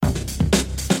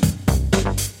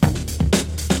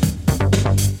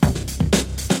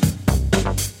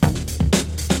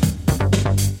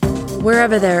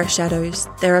Wherever there are shadows,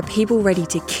 there are people ready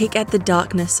to kick at the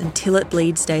darkness until it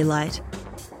bleeds daylight.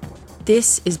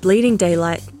 This is Bleeding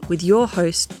Daylight with your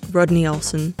host, Rodney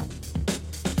Olson.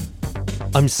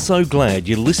 I'm so glad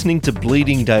you're listening to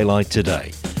Bleeding Daylight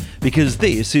today, because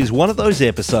this is one of those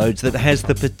episodes that has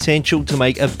the potential to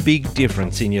make a big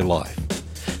difference in your life.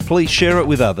 Please share it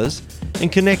with others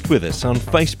and connect with us on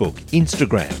Facebook,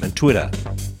 Instagram and Twitter.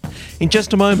 In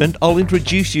just a moment, I'll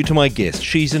introduce you to my guest.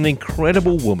 She's an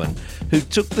incredible woman who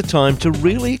took the time to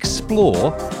really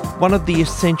explore one of the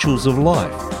essentials of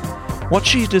life. What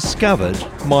she discovered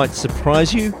might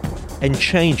surprise you and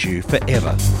change you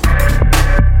forever.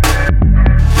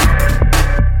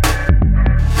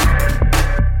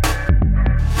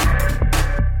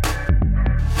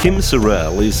 Kim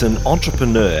Sorrell is an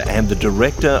entrepreneur and the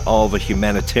director of a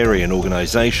humanitarian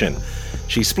organisation.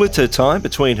 She splits her time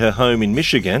between her home in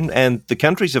Michigan and the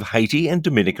countries of Haiti and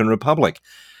Dominican Republic.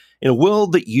 In a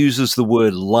world that uses the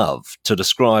word love to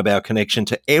describe our connection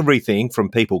to everything from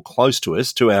people close to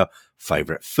us to our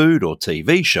favourite food or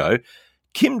TV show,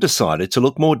 Kim decided to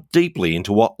look more deeply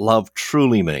into what love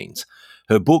truly means.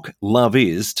 Her book, Love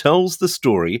Is, tells the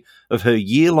story of her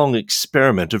year-long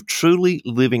experiment of truly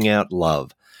living out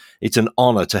love. It's an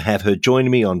honour to have her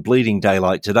join me on Bleeding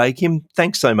Daylight today. Kim,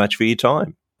 thanks so much for your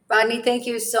time. Rodney, thank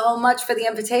you so much for the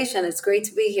invitation. It's great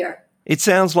to be here. It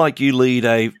sounds like you lead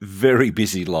a very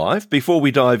busy life. Before we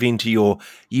dive into your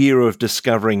year of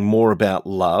discovering more about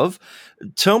love,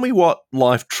 tell me what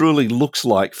life truly looks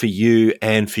like for you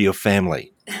and for your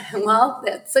family. Well,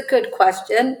 that's a good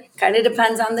question. Kind of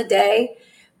depends on the day.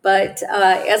 But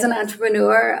as an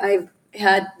entrepreneur, I've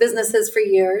had businesses for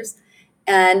years.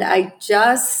 And I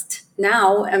just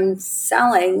now am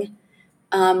selling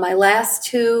my last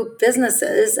two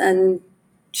businesses and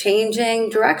changing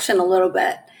direction a little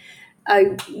bit.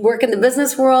 I work in the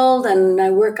business world and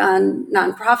I work on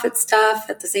nonprofit stuff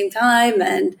at the same time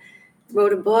and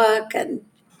wrote a book and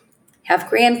have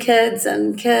grandkids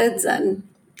and kids, and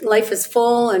life is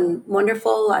full and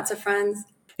wonderful, lots of friends.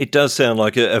 It does sound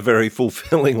like a very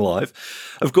fulfilling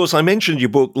life. Of course, I mentioned your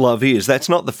book, Love Is. That's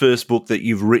not the first book that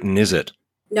you've written, is it?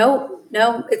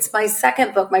 No, it's my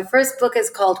second book. My first book is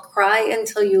called Cry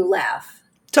Until You Laugh.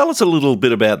 Tell us a little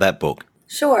bit about that book.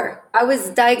 Sure. I was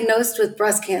diagnosed with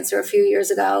breast cancer a few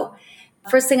years ago.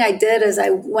 First thing I did is I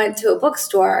went to a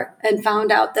bookstore and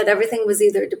found out that everything was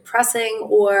either depressing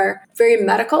or very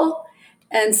medical.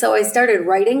 And so I started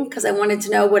writing because I wanted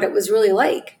to know what it was really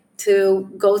like to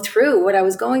go through what I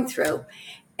was going through.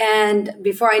 And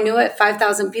before I knew it,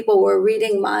 5,000 people were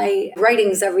reading my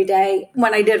writings every day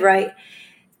when I did write.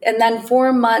 And then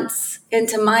 4 months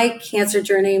into my cancer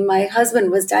journey, my husband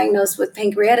was diagnosed with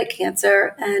pancreatic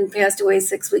cancer and passed away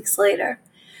 6 weeks later.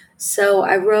 So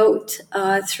I wrote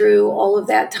through all of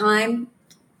that time.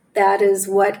 That is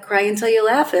what Cry Until You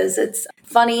Laugh is. It's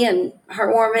funny and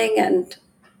heartwarming and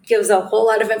gives a whole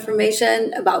lot of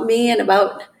information about me and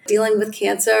about dealing with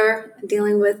cancer,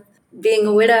 dealing with being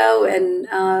a widow, and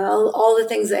all the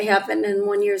things that happened in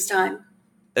 1 year's time.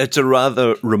 It's a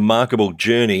rather remarkable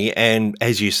journey, and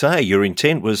as you say, your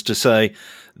intent was to say,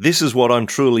 this is what I'm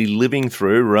truly living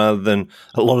through, rather than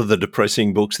a lot of the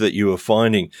depressing books that you were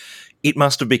finding. It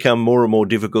must have become more and more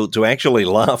difficult to actually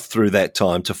laugh through that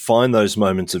time, to find those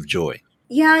moments of joy.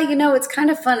 Yeah, it's kind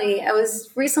of funny. I was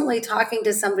recently talking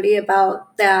to somebody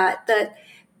about that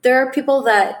there are people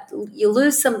that you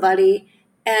lose somebody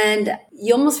and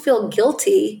you almost feel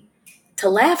guilty to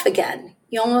laugh again.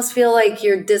 You almost feel like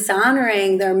you're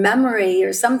dishonoring their memory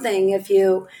or something if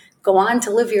you go on to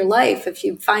live your life, if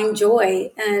you find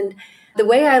joy. And the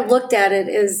way I looked at it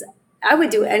is I would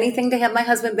do anything to have my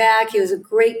husband back. He was a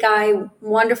great guy,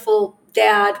 wonderful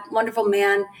dad, wonderful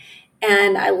man.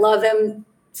 And I love him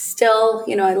still.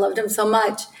 I loved him so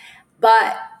much.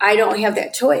 But I don't have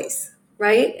that choice,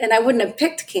 right? And I wouldn't have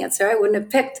picked cancer. I wouldn't have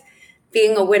picked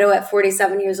being a widow at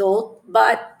 47 years old.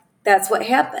 But that's what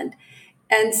happened.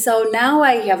 And so now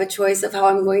I have a choice of how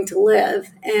I'm going to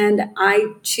live, and I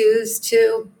choose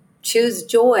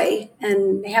joy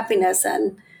and happiness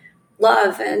and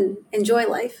love and enjoy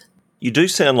life. You do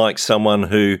sound like someone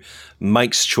who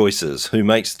makes choices, who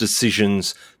makes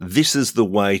decisions. This is the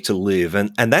way to live.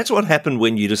 And that's what happened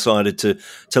when you decided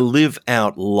to live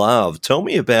out love. Tell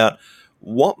me about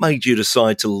what made you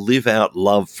decide to live out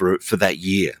love for that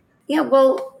year. Yeah,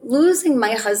 well, losing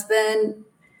my husband,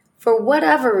 for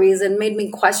whatever reason, made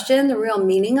me question the real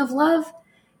meaning of love.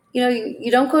 You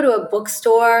don't go to a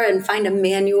bookstore and find a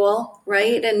manual,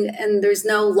 right? And there's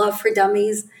no love for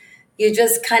dummies. You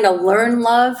just kind of learn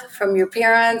love from your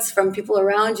parents, from people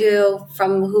around you,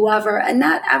 from whoever. And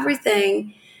not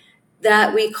everything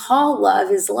that we call love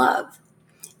is love.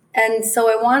 And so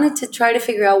I wanted to try to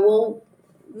figure out, well,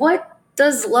 what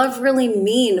does love really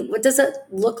mean? What does it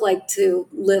look like to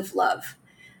live love?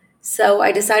 So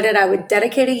I decided I would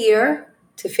dedicate a year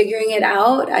to figuring it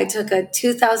out. I took a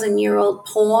 2,000-year-old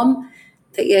poem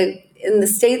that you in the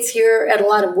States here at a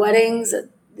lot of weddings.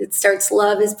 It starts,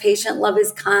 love is patient, love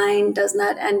is kind, does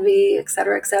not envy, et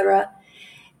cetera,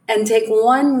 and take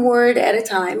one word at a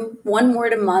time, one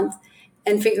word a month,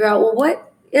 and figure out, well,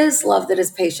 what is love that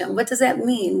is patient? What does that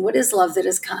mean? What is love that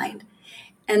is kind?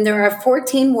 And there are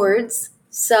 14 words.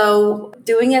 So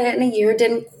doing it in a year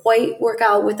didn't quite work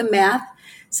out with the math.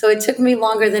 So it took me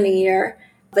longer than a year.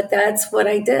 But that's what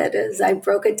I did, is I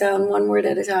broke it down one word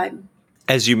at a time.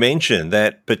 As you mentioned,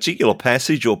 that particular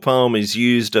passage or poem is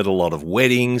used at a lot of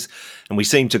weddings, and we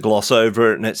seem to gloss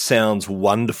over it, and it sounds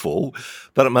wonderful,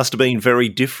 but it must have been very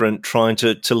different trying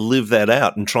to live that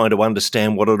out and trying to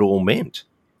understand what it all meant.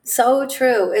 So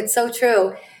true. It's so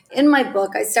true. In my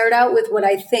book, I start out with what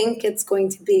I think it's going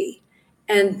to be.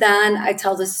 And then I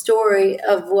tell the story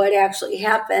of what actually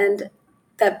happened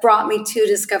that brought me to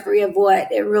discovery of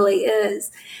what it really is.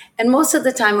 And most of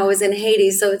the time I was in Haiti.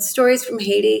 So it's stories from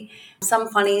Haiti, some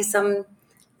funny, some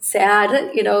sad,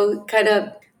 kind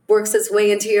of works its way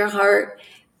into your heart.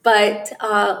 But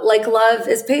like love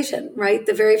is patient, right?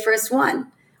 The very first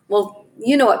one. Well,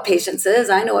 you know what patience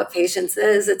is. I know what patience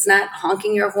is. It's not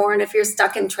honking your horn if you're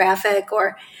stuck in traffic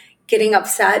or getting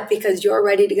upset because you're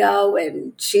ready to go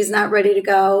and she's not ready to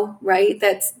go, right?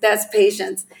 That's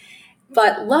patience.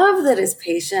 But love that is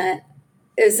patient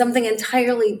is something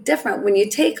entirely different. When you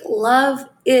take love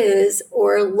is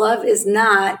or love is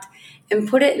not and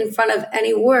put it in front of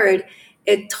any word,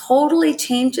 it totally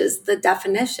changes the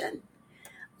definition.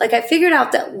 Like, I figured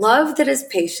out that love that is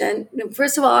patient,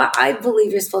 first of all, I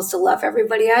believe you're supposed to love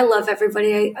everybody. I love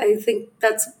everybody. I think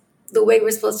that's the way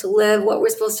we're supposed to live, what we're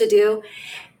supposed to do.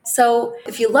 So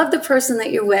if you love the person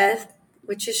that you're with,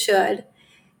 which you should,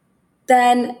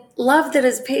 then love that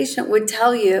is patient would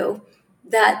tell you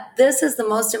that this is the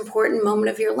most important moment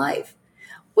of your life.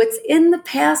 What's in the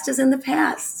past is in the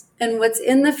past, and what's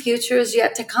in the future is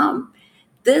yet to come.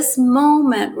 This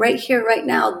moment right here, right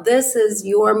now, this is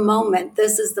your moment.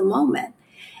 This is the moment.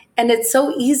 And it's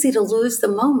so easy to lose the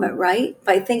moment, right?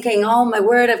 By thinking, oh, my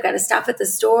word, I've got to stop at the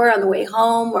store on the way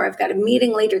home, or I've got a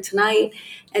meeting later tonight,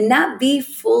 and not be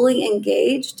fully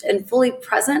engaged and fully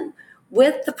present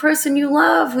with the person you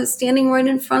love who's standing right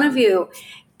in front of you.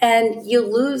 And you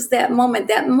lose that moment.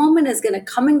 That moment is going to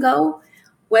come and go,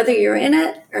 whether you're in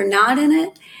it or not in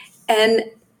it. And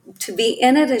to be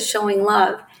in it is showing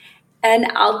love.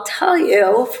 And I'll tell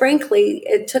you, frankly,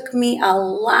 it took me a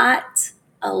lot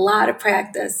of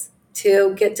practice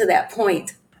to get to that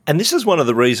point. And this is one of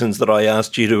the reasons that I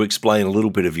asked you to explain a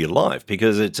little bit of your life,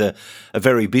 because it's a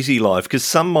very busy life. Because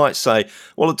some might say,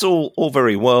 well, it's all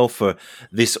very well for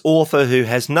this author who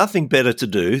has nothing better to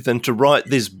do than to write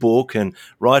this book and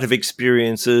write of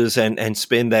experiences and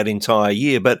spend that entire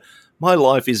year. But my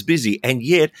life is busy, and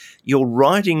yet you're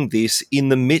writing this in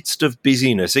the midst of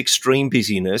busyness, extreme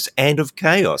busyness, and of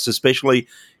chaos, especially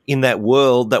in that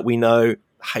world that we know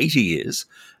Haiti is,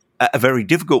 a very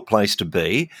difficult place to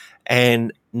be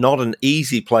and not an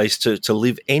easy place to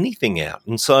live anything out.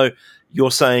 And so you're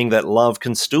saying that love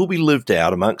can still be lived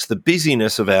out amongst the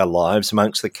busyness of our lives,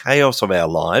 amongst the chaos of our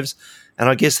lives, and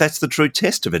I guess that's the true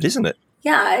test of it, isn't it?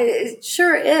 Yeah, it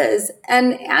sure is.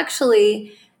 And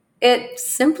actually, it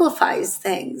simplifies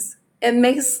things. It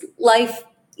makes life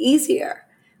easier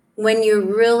when you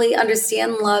really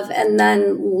understand love and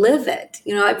then live it.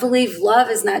 I believe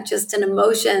love is not just an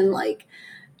emotion like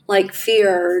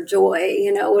fear or joy,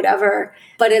 whatever,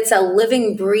 but it's a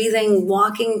living, breathing,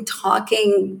 walking,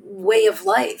 talking way of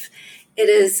life. It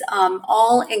is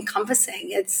all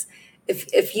encompassing. It's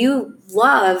if you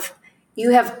love,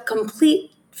 you have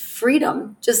complete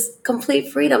freedom, just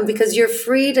complete freedom, because you're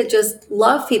free to just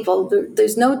love people.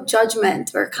 There's no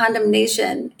judgment or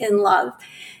condemnation in love.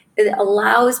 It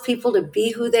allows people to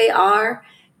be who they are,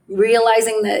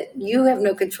 realizing that you have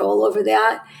no control over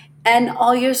that. And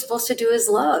all you're supposed to do is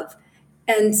love.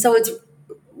 And so it's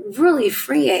really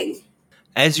freeing.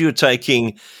 As you're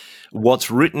taking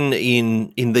what's written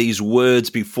in these words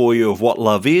before you of what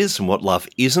love is and what love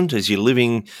isn't, as you're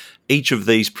living each of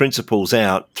these principles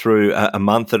out through a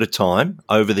month at a time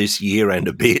over this year and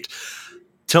a bit,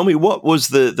 tell me, what was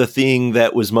the thing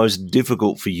that was most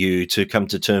difficult for you to come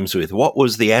to terms with? What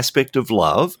was the aspect of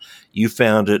love you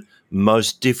found it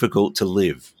most difficult to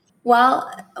live? Well,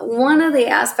 one of the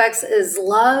aspects is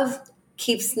love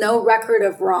keeps no record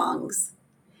of wrongs.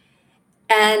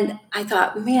 And I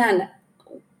thought, man,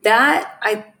 that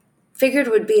I figured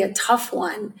would be a tough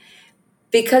one.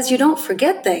 because you don't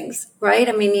forget things, right?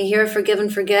 I mean, you hear forgive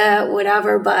and forget,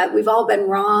 whatever, but we've all been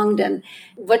wronged. And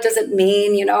what does it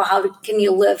mean? How can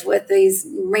you live with these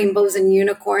rainbows and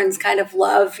unicorns kind of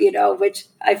love, which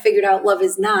I figured out love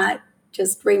is not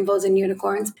just rainbows and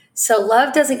unicorns. So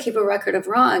love doesn't keep a record of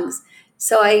wrongs.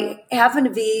 So I happened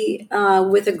to be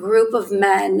with a group of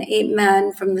men, 8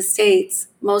 men from the States,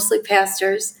 mostly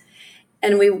pastors.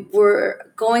 And we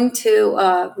were going to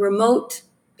a remote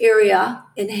area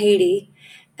in Haiti.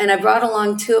 And I brought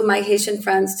along 2 of my Haitian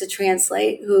friends to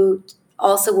translate, who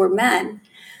also were men.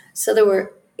 So there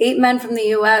were 8 men from the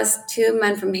U.S., 2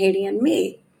 men from Haiti, and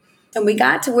me. And we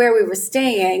got to where we were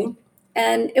staying,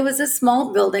 and it was a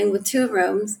small building with 2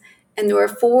 rooms, and there were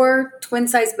 4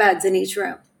 twin-size beds in each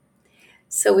room.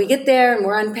 So we get there, and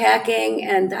we're unpacking,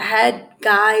 and the head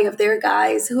guy of their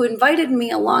guys, who invited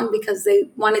me along because they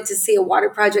wanted to see a water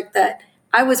project that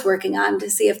I was working on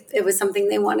to see if it was something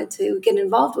they wanted to get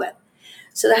involved with.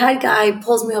 So the head guy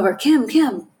pulls me over, Kim,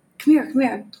 come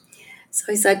here.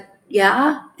 So I said,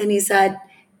 yeah. And he said,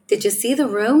 did you see the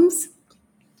rooms?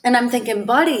 And I'm thinking,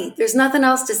 buddy, there's nothing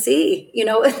else to see.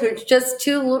 There's just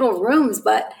 2 little rooms.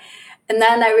 And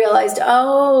then I realized,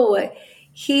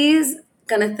 he's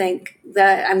going to think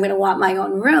that I'm going to want my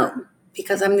own room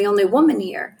because I'm the only woman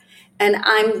here. And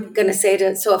I'm going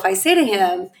to so if I say to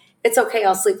him, it's okay,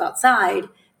 I'll sleep outside,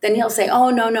 then he'll say,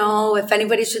 oh, no, if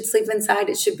anybody should sleep inside,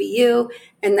 it should be you.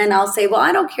 And then I'll say, well,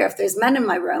 I don't care if there's men in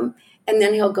my room. And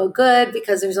then he'll go, good,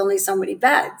 because there's only so many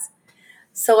beds.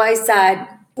 So I said,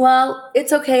 well,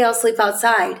 it's okay, I'll sleep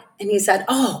outside. And he said,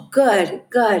 oh, good.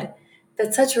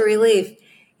 That's such a relief.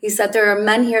 He said, there are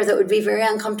men here that would be very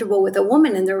uncomfortable with a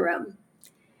woman in their room.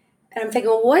 And I'm thinking,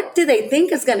 well, what do they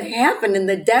think is going to happen in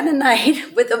the dead of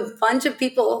night with a bunch of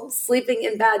people sleeping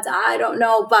in beds? I don't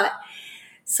know. But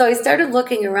so I started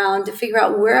looking around to figure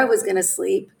out where I was going to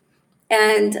sleep.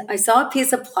 And I saw a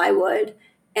piece of plywood.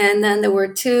 And then there were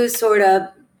 2 sort of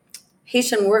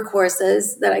Haitian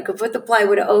workhorses that I could put the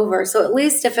plywood over. So at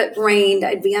least if it rained,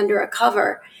 I'd be under a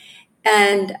cover.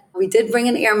 And we did bring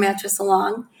an air mattress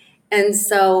along. And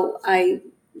so I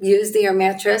used the air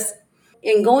mattress.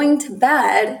 In going to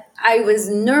bed, I was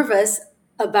nervous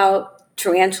about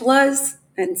tarantulas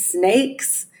and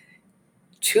snakes,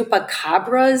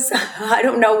 chupacabras, I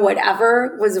don't know,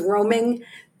 whatever was roaming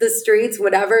the streets,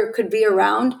 whatever could be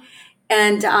around.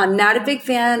 And I'm not a big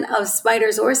fan of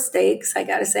spiders or snakes, I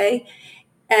gotta say.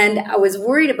 And I was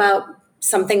worried about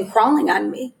something crawling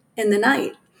on me in the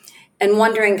night and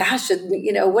wondering, gosh,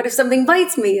 what if something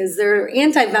bites me? Is there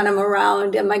anti-venom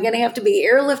around? Am I going to have to be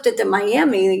airlifted to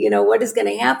Miami? What is going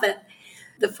to happen?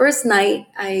 The first night,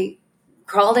 I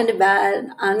crawled into bed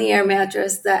on the air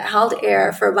mattress that held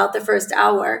air for about the first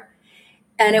hour.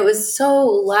 And it was so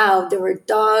loud. There were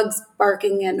dogs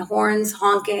barking and horns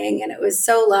honking, and it was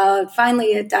so loud.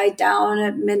 Finally, it died down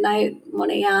at midnight, 1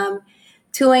 a.m.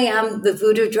 2 a.m., the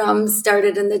voodoo drums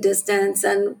started in the distance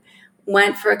and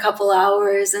went for a couple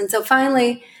hours. And so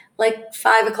finally, like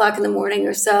 5 o'clock in the morning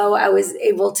or so, I was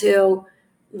able to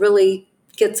really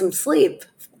get some sleep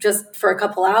just for a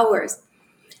couple hours.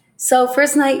 So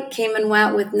first night came and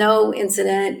went with no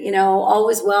incident, all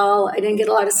was well. I didn't get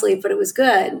a lot of sleep, but it was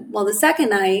good. Well, the second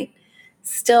night,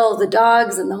 still the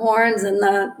dogs and the horns and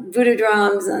the voodoo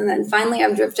drums. And then finally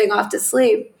I'm drifting off to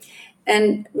sleep.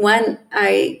 And when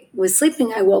I was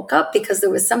sleeping, I woke up because there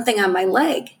was something on my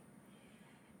leg.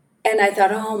 And I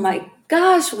thought, oh my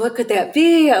gosh, what could that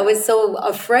be? I was so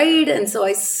afraid. And so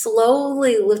I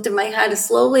slowly lifted my head,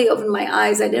 slowly opened my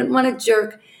eyes. I didn't want to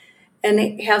jerk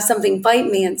and have something bite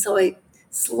me. And so I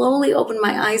slowly opened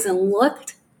my eyes and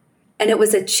looked, and it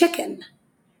was a chicken.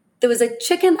 There was a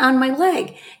chicken on my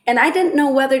leg. And I didn't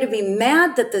know whether to be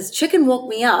mad that this chicken woke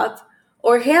me up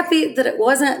or happy that it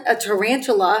wasn't a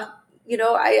tarantula.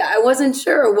 I wasn't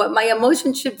sure what my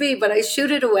emotion should be, but I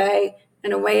shooed it away,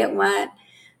 and away it went.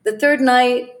 The third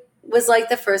night was like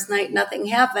the first night. Nothing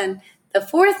happened. The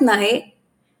fourth night,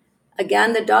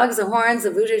 again, the dogs, the horns,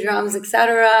 the voodoo drums,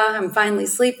 etc. I'm finally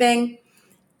sleeping.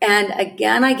 And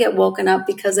again, I get woken up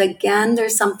because again,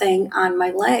 there's something on my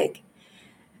leg.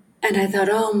 And I thought,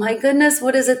 oh my goodness,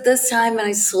 what is it this time? And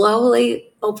I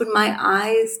slowly opened my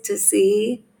eyes to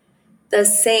see the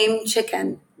same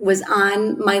chicken was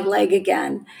on my leg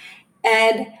again.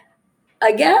 And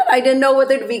again, I didn't know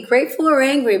whether to be grateful or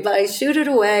angry, but I shooed it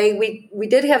away. We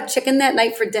did have chicken that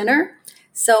night for dinner.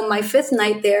 So my fifth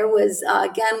night there was,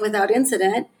 again, without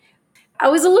incident. I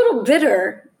was a little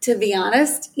bitter, to be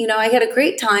honest. I had a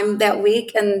great time that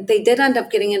week, and they did end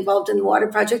up getting involved in the water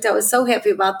project. I was so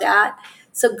happy about that.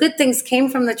 So good things came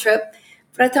from the trip.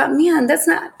 But I thought, man, that's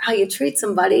not how you treat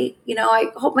somebody.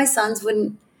 I hope my sons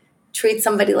wouldn't treat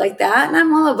somebody like that. And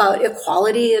I'm all about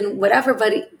equality and whatever,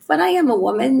 but I am a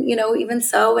woman, even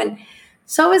so. And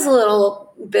so I was a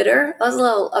little bitter. I was a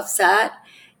little upset.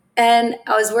 And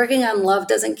I was working on Love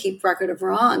Doesn't Keep Record of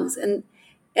Wrongs. And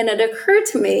it occurred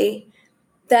to me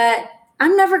that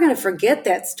I'm never going to forget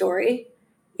that story.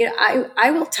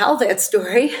 I will tell that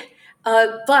story,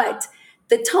 but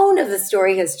the tone of the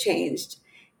story has changed.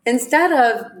 Instead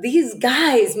of these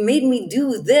guys made me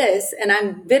do this and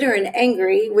I'm bitter and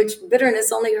angry, which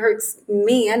bitterness only hurts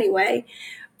me anyway,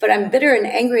 but I'm bitter and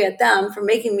angry at them for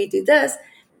making me do this,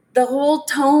 the whole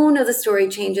tone of the story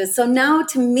changes. So now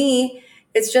to me,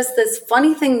 it's just this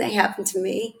funny thing that happened to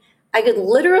me. I could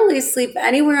literally sleep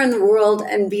anywhere in the world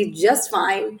and be just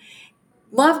fine.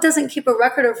 Love Doesn't Keep a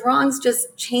Record of Wrongs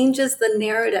just changes the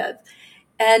narrative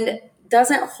and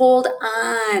doesn't hold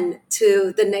on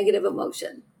to the negative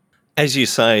emotion. As you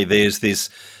say, there's this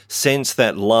sense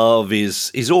that love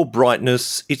is all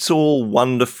brightness, it's all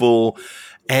wonderful,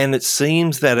 and it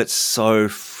seems that it's so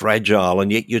fragile,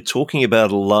 and yet you're talking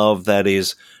about a love that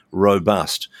is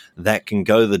robust, that can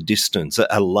go the distance,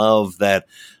 a love that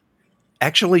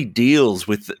actually deals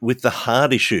with the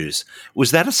hard issues.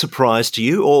 Was that a surprise to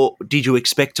you, or did you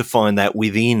expect to find that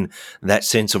within that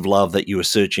sense of love that you were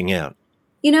searching out?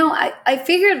 I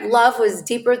figured love was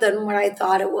deeper than what I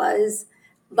thought it was,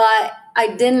 but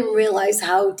I didn't realize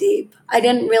how deep. I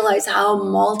didn't realize how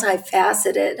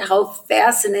multifaceted, how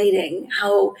fascinating,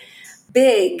 how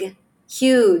big,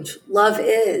 huge love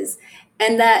is.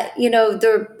 And that,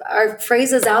 there are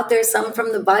phrases out there, some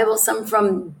from the Bible, some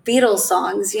from Beatles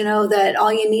songs, that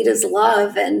all you need is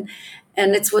love and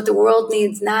it's what the world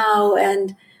needs now.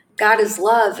 And God is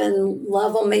love and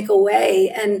love will make a way.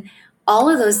 And all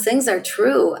of those things are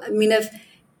true. I mean,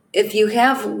 if you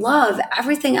have love,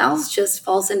 everything else just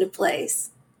falls into place.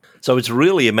 So it's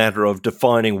really a matter of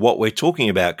defining what we're talking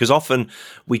about, because often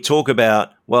we talk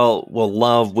about, well,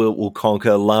 love will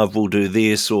conquer, love will do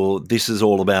this, or this is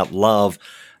all about love.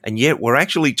 And yet we're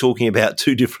actually talking about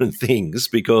two different things,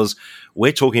 because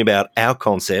we're talking about our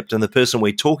concept and the person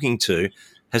we're talking to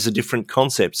has a different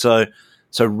concept. So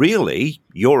really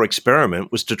your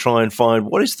experiment was to try and find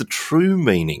what is the true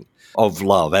meaning of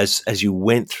love as you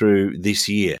went through this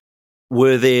year.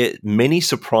 Were there many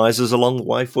surprises along the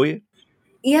way for you?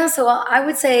 Yeah, so I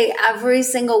would say every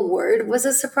single word was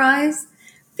a surprise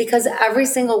because every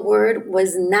single word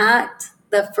was not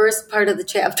the first part of the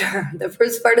chapter. The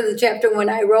first part of the chapter when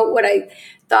I wrote what I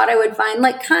thought I would find,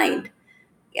 like kind.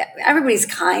 Yeah, everybody's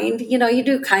kind. You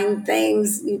do kind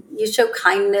things. You show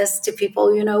kindness to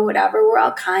people, whatever. We're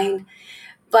all kind.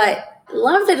 But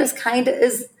love that is kind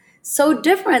is so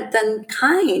different than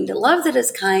kind. Love that is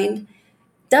kind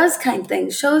does kind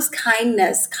things, shows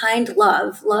kindness, kind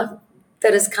love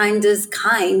that is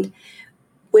kind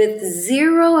with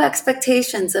zero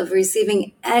expectations of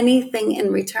receiving anything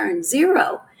in return.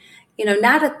 Zero.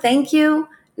 Not a thank you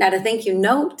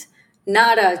note,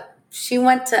 not a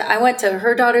I went to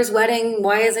her daughter's wedding.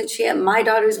 Why isn't she at my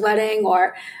daughter's wedding?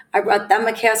 Or I brought them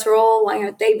a casserole. Why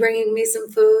aren't they bringing me some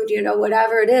food?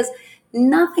 Whatever it is.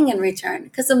 Nothing in return.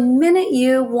 Because the minute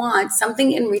you want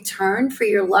something in return for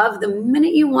your love, the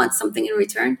minute you want something in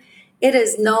return, it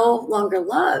is no longer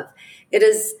love. It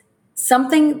is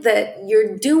something that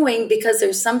you're doing because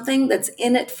there's something that's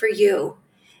in it for you.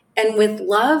 And with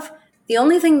love, the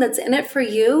only thing that's in it for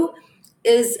you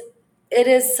is it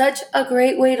is such a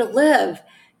great way to live.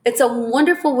 It's a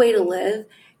wonderful way to live.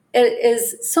 It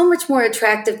is so much more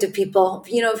attractive to people.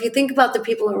 If you think about the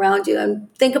people around you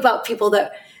and think about people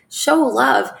that show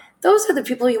love, those are the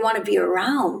people you want to be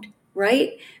around,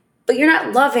 right? But you're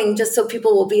not loving just so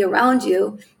people will be around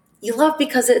you. You love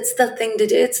because it's the thing to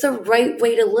do. It's the right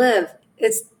way to live.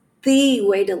 It's the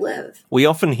way to live. We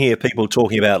often hear people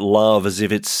talking about love as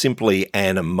if it's simply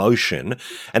an emotion,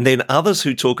 and then others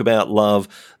who talk about love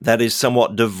that is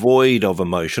somewhat devoid of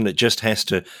emotion. It just has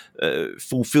to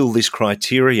fulfill this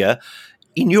criteria.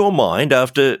 In your mind,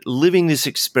 after living this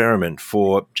experiment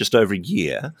for just over a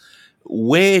year,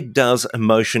 where does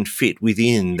emotion fit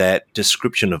within that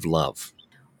description of love?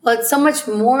 Well, it's so much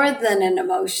more than an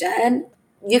emotion.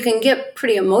 You can get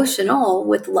pretty emotional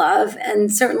with love,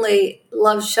 and certainly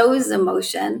love shows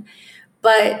emotion,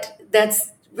 but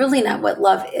that's really not what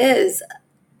love is.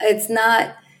 It's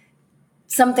not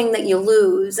something that you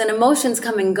lose, and emotions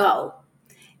come and go.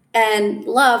 And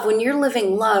love, when you're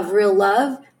living love, real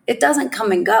love, it doesn't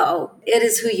come and go. It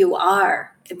is who you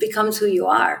are. It becomes who you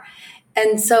are.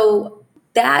 And so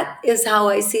that is how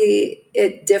I see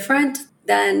it different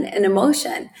than an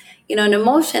emotion. An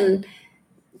emotion,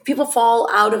 people fall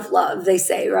out of love, they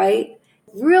say, right?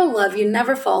 Real love, you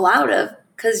never fall out of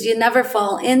because you never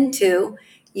fall into.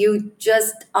 You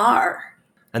just are.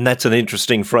 And that's an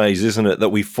interesting phrase, isn't it? That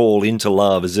we fall into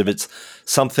love as if it's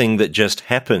something that just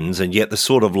happens, and yet the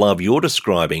sort of love you're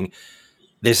describing,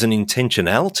 there's an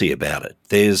intentionality about it.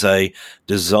 There's a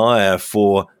desire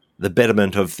for the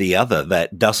betterment of the other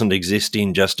that doesn't exist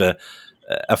in just a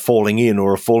falling in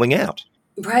or a falling out.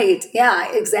 Right.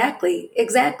 Yeah, exactly.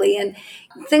 Exactly. And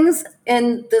things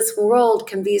in this world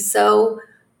can be so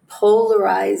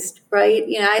polarized, right?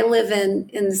 I live in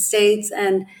the States,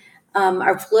 and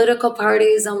our political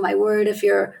parties, oh my word, if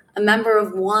you're a member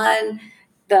of one,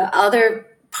 the other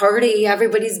party,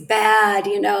 everybody's bad.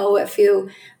 If you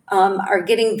are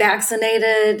getting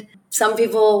vaccinated, some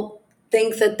people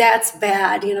think that that's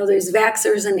bad. There's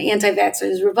vaxxers and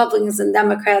anti-vaxxers, Republicans and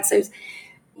Democrats.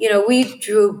 We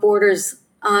drew borders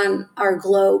on our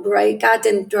globe, right? God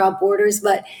didn't draw borders,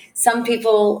 but some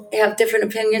people have different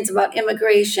opinions about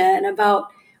immigration, about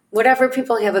whatever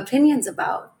people have opinions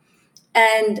about.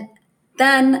 And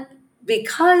then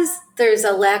because there's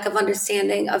a lack of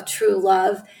understanding of true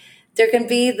love, there can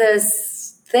be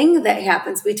this thing that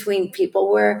happens between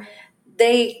people where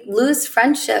they lose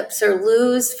friendships or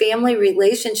lose family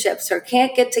relationships or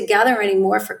can't get together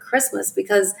anymore for Christmas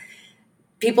because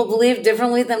people believe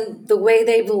differently than the way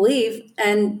they believe,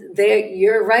 and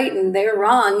you're right and they're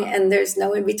wrong, and there's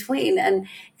no in between. And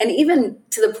even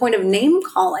to the point of name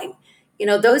calling,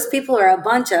 those people are a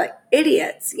bunch of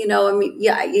idiots. You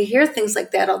hear things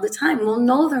like that all the time. Well,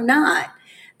 no, they're not.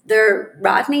 They're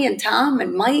Rodney and Tom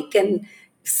and Mike and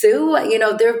Sue.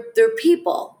 They're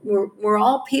people. We're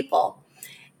all people.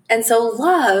 And so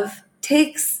love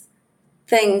takes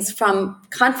things from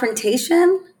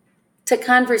confrontation to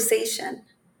conversation.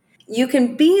 You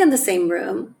can be in the same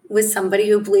room with somebody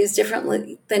who believes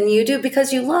differently than you do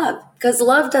because you love, because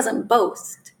love doesn't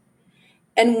boast.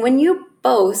 And when you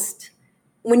boast,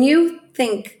 when you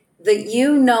think that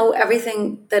you know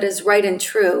everything that is right and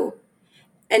true,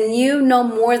 and you know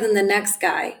more than the next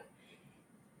guy,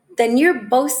 then you're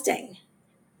boasting.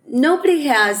 Nobody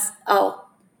has a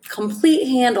complete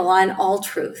handle on all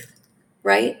truth,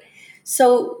 right?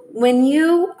 So when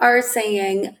you are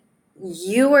saying,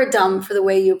 you are dumb for the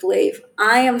way you believe,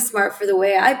 I am smart for the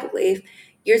way I believe,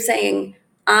 you're saying,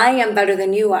 I am better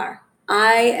than you are.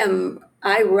 I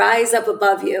rise up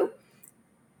above you.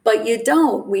 But you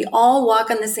don't. We all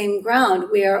walk on the same ground.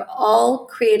 We are all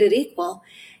created equal.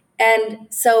 And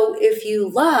so if you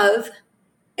love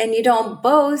and you don't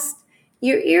boast,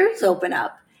 your ears open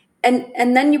up.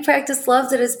 And then you practice love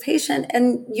that is patient,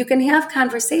 and you can have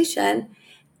conversation.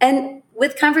 And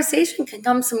with conversation can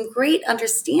come some great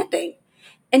understanding.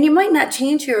 And you might not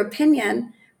change your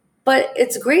opinion, but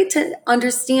it's great to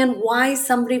understand why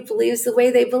somebody believes the way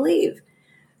they believe.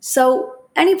 So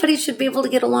anybody should be able to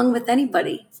get along with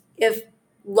anybody if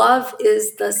love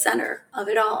is the center of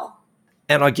it all.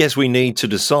 And I guess we need to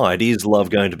decide, is love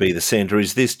going to be the center?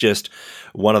 Is this just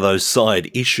one of those side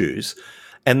issues?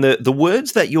 And the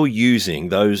words that you're using,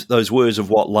 those words of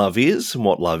what love is and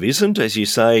what love isn't, as you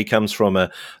say, comes from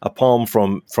a poem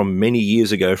from many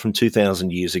years ago, from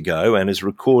 2,000 years ago, and is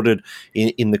recorded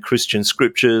in the Christian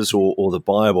scriptures or the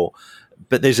Bible.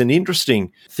 But there's an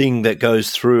interesting thing that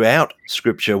goes throughout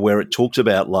Scripture where it talks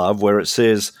about love, where it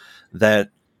says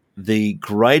that the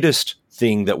greatest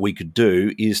thing that we could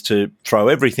do is to throw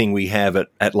everything we have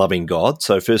at loving God.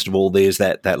 So first of all, there's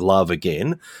that love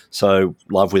again. So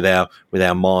love with our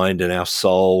mind and our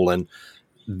soul, and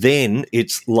then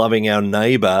it's loving our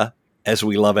neighbor as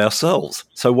we love ourselves.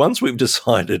 So once we've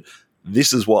decided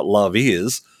this is what love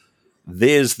is,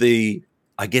 there's the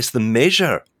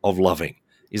measure of loving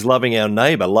is loving our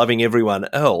neighbor, loving everyone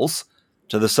else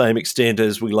to the same extent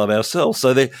as we love ourselves.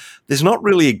 So there's not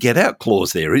really a get out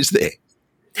clause there, is there?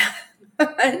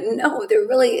 No, there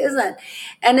really isn't.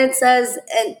 And it says,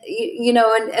 and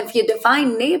if you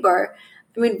define neighbor,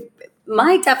 I mean,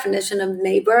 my definition of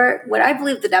neighbor, what I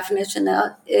believe the definition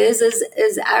of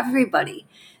is everybody.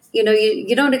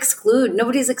 You don't exclude.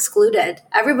 Nobody's excluded.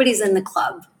 Everybody's in the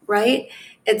club, right?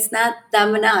 It's not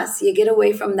them and us. You get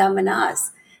away from them and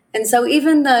us. And so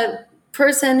even the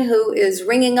person who is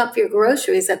ringing up your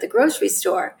groceries at the grocery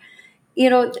store,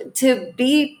 to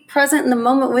be present in the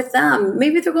moment with them.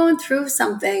 Maybe they're going through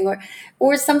something,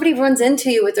 or somebody runs into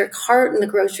you with their cart in the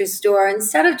grocery store.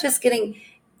 Instead of just getting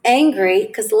angry,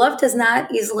 because love does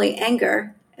not easily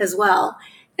anger as well.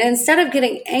 And instead of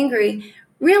getting angry,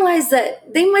 realize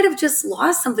that they might have just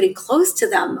lost somebody close to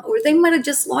them, or they might have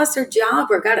just lost their job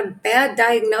or got a bad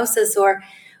diagnosis, or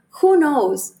who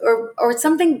knows, or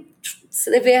something,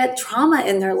 they've had trauma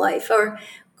in their life, or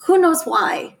who knows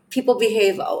why people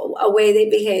behave a way they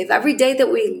behave. Every day that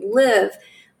we live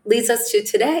leads us to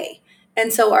today.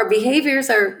 And so our behaviors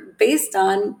are based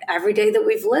on every day that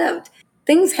we've lived.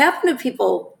 Things happen to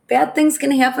people. Bad things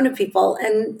can happen to people.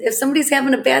 And if somebody's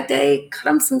having a bad day, cut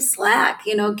them some slack,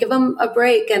 give them a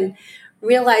break and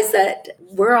realize that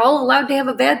we're all allowed to have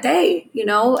a bad day,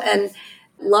 and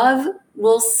love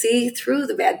will see through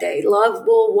the bad day. Love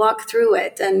will walk through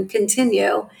it and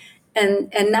continue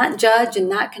and not judge and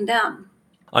not condemn.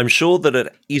 I'm sure that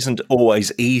it isn't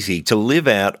always easy to live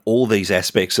out all these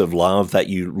aspects of love that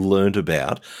you learned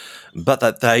about, but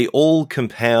that they all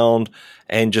compound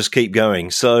and just keep going.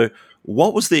 So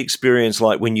what was the experience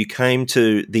like when you came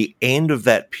to the end of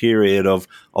that period of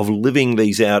living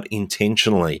these out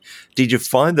intentionally? Did you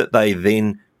find that they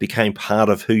then became part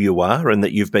of who you are and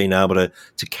that you've been able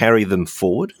to carry them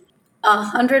forward?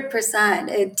 100%.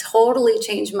 It totally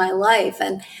changed my life.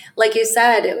 And like you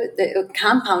said, it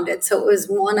compounded. So it was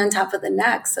one on top of the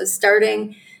next. So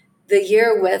starting the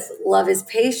year with Love is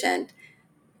Patient,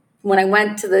 when I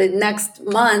went to the next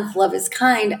month, Love is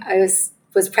Kind, I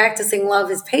was practicing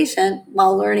Love is Patient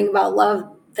while learning about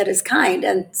love that is kind,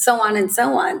 and so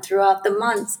on throughout the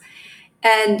months.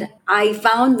 And I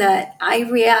found that I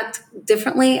react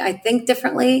differently. I think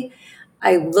differently.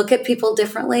 I look at people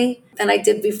differently than I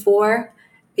did before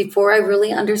I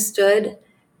really understood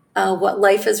what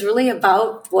life is really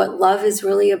about, what love is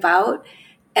really about.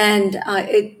 And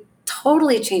it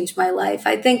totally changed my life.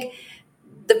 I think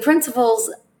the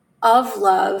principles of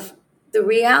love, the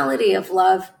reality of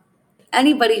love,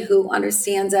 anybody who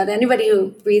understands that, anybody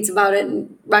who reads about it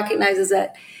and recognizes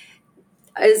it,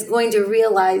 is going to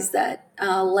realize that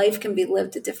life can be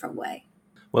lived a different way.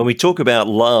 When we talk about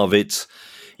love, it's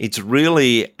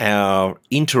really our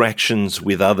interactions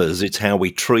with others. It's how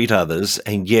we treat others.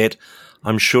 And yet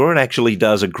I'm sure it actually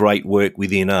does a great work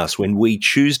within us when we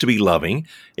choose to be loving,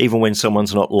 even when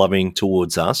someone's not loving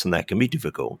towards us, and that can be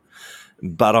difficult.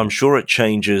 But I'm sure it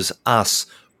changes us.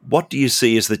 What do you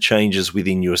see as the changes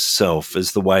within yourself,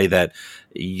 as the way that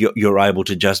you're able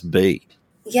to just be?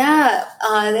 Yeah,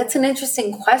 that's an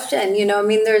interesting question.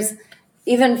 There's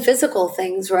even physical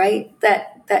things, right, that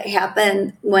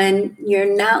happen when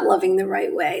you're not loving the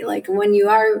right way. Like when you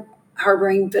are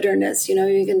harboring bitterness,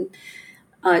 you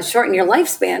can shorten your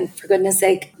lifespan, for goodness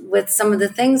sake, with some of the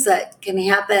things that can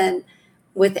happen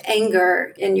with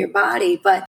anger in your body.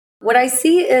 But what I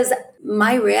see is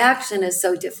my reaction is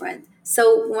so different.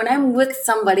 So when I'm with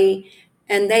somebody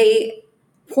and they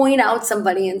point out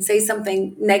somebody and say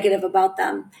something negative about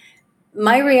them,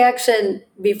 my reaction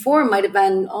before might have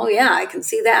been, oh yeah, I can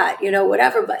see that,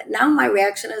 whatever. But now my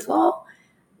reaction is, well,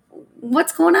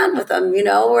 what's going on with them,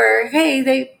 or,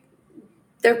 hey,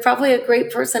 they're probably a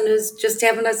great person who's just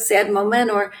having a sad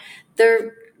moment, or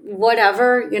they're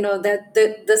whatever, that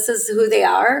this is who they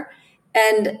are.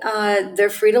 And they're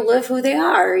free to live who they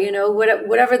are,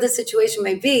 whatever the situation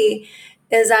may be.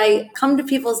 As I come to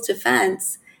people's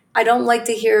defense, I don't like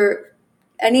to hear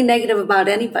any negative about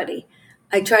anybody.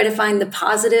 I try to find the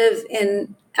positive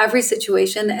in every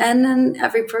situation and in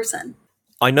every person.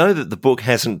 I know that the book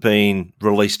hasn't been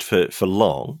released for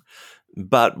long,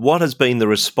 but what has been the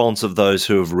response of those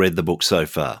who have read the book so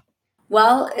far?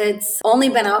 Well, it's only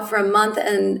been out for a month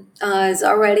and is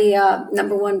already a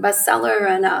 #1 bestseller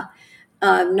and a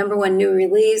 #1 new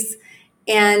release.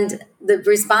 And the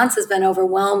response has been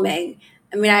overwhelming.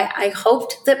 I mean, I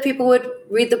hoped that people would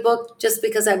read the book just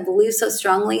because I believe so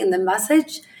strongly in the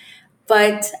message,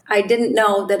 but I didn't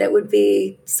know that it would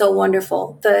be so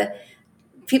wonderful. The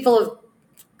people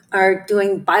are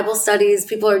doing Bible studies.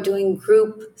 People are doing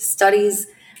group studies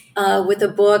with the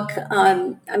book.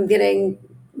 I'm getting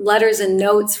letters and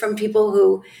notes from people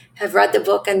who have read the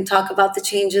book and talk about the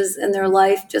changes in their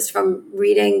life just from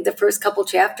reading the first couple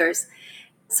chapters.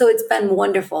 So it's been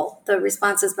wonderful. The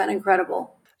response has been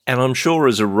incredible. And I'm sure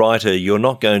as a writer, you're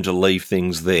not going to leave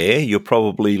things there. You're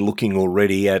probably looking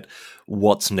already at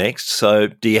what's next. So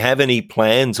do you have any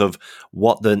plans of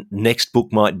what the next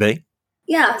book might be?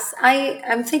 Yes,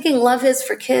 I'm thinking Love is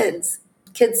for kids.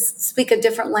 Kids speak a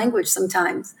different language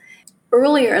sometimes.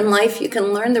 Earlier in life, you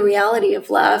can learn the reality of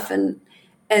love and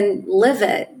live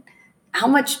it. How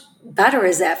much better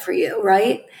is that for you,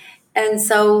 right? And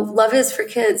so Love is for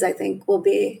Kids, I think, will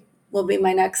be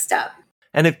my next step.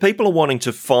 And if people are wanting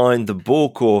to find the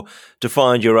book or to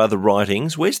find your other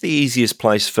writings, where's the easiest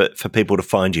place for people to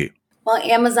find you? Well,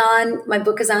 Amazon, my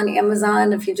book is on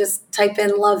Amazon. If you just type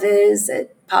in Love Is,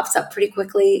 it pops up pretty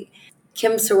quickly.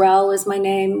 Kim Sorrell is my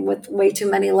name with way too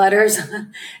many letters,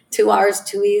 2 R's,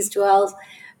 2 E's, 2 L's.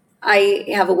 I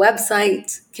have a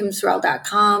website,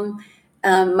 kimsorrell.com.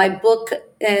 My book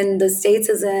in the States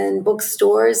is in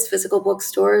bookstores, physical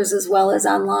bookstores, as well as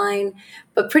online.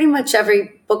 But pretty much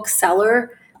every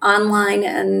bookseller online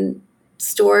and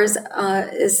stores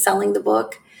is selling the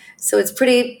book. So it's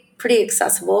pretty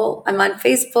accessible. I'm on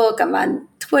Facebook. I'm on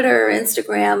Twitter,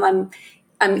 Instagram.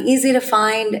 I'm easy to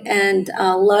find and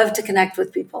love to connect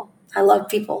with people. I love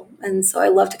people, and so I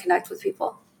love to connect with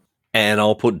people. And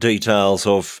I'll put details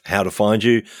of how to find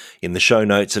you in the show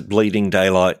notes at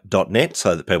bleedingdaylight.net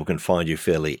so that people can find you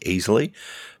fairly easily.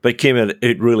 But Kim,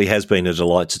 it really has been a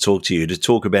delight to talk to you, to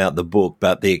talk about the book,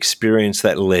 but the experience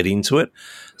that led into it.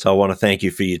 So I want to thank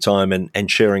you for your time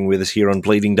and sharing with us here on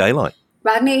Bleeding Daylight.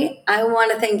 Rodney, I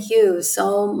want to thank you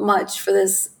so much for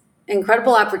this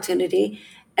incredible opportunity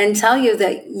and tell you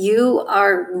that you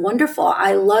are wonderful.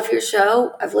 I love your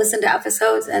show. I've listened to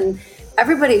episodes, and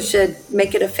everybody should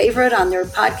make it a favorite on their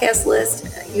podcast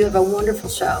list. You have a wonderful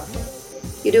show.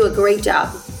 You do a great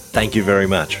job. Thank you very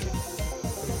much.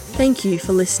 Thank you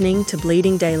for listening to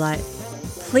Bleeding Daylight.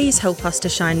 Please help us to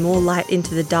shine more light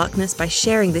into the darkness by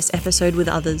sharing this episode with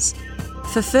others.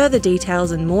 For further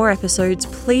details and more episodes,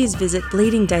 please visit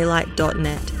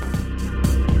bleedingdaylight.net.